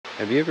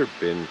Have you ever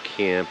been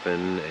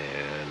camping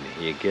and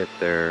you get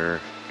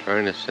there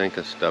trying to think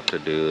of stuff to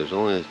do? There's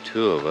only the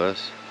two of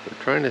us. We're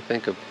trying to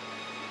think of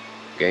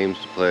games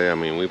to play. I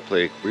mean, we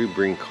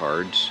bring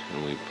cards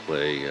and we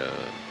play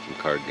some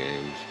card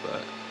games,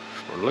 but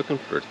we're looking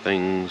for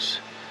things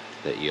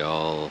that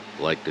y'all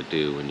like to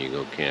do when you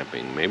go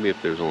camping. Maybe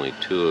if there's only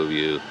two of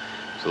you,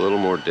 it's a little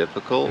more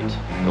difficult.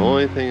 The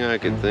only thing I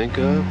could think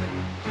of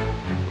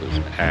was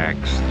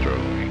axe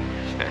throwing.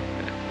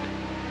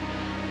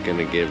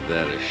 Gonna give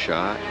that a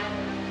shot,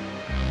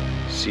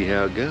 see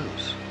how it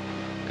goes.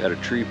 Got a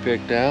tree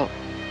picked out,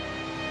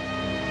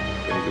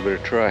 gonna give it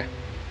a try.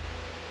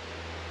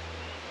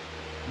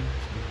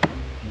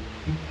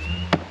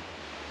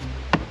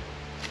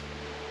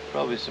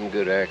 Probably some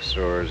good axe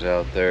throwers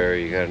out there.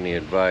 You got any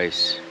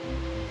advice?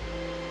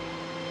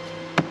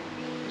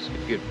 This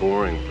could get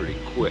boring pretty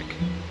quick.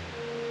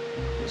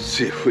 Let's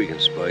see if we can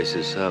spice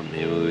this up.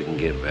 Maybe we can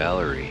get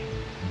Valerie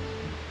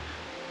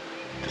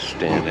to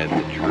stand at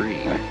the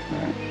tree.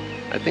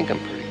 I think I'm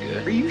pretty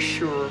good. Are you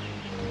sure?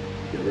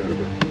 Get rid of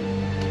her.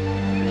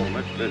 It was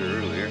much better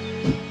earlier.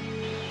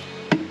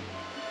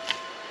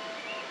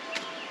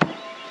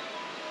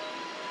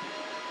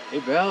 Hey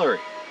Valerie,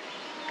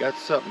 got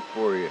something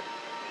for you.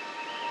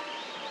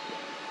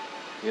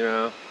 You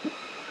know,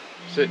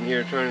 sitting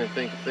here trying to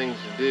think of things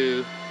to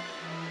do.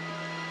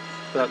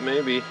 Thought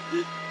maybe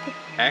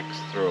axe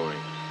throwing.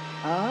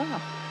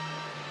 Ah.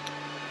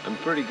 I'm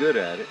pretty good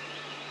at it.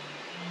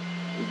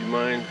 Would you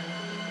mind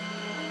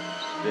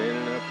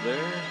standing up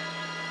there?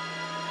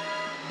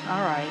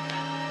 All right.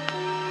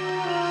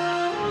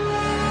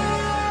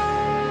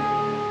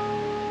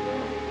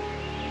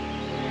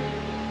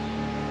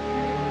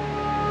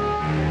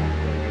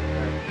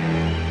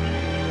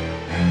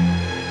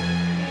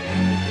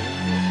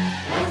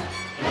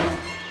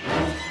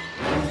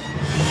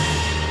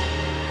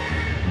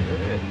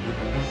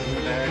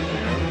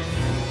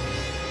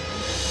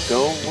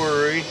 Don't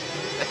worry.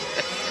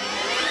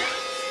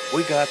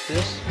 We got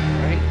this,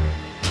 right?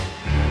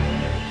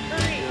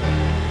 Hurry!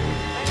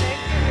 My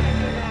legs are gonna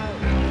give out.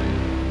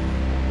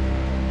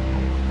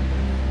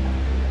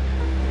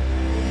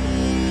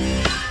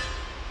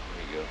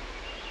 There you go.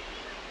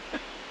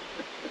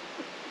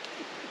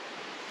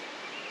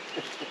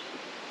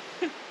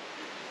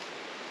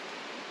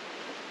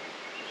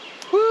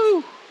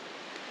 Whew!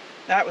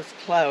 That was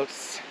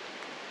close.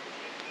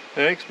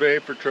 Thanks,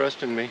 babe, for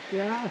trusting me.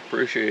 Yeah.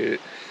 Appreciate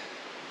it.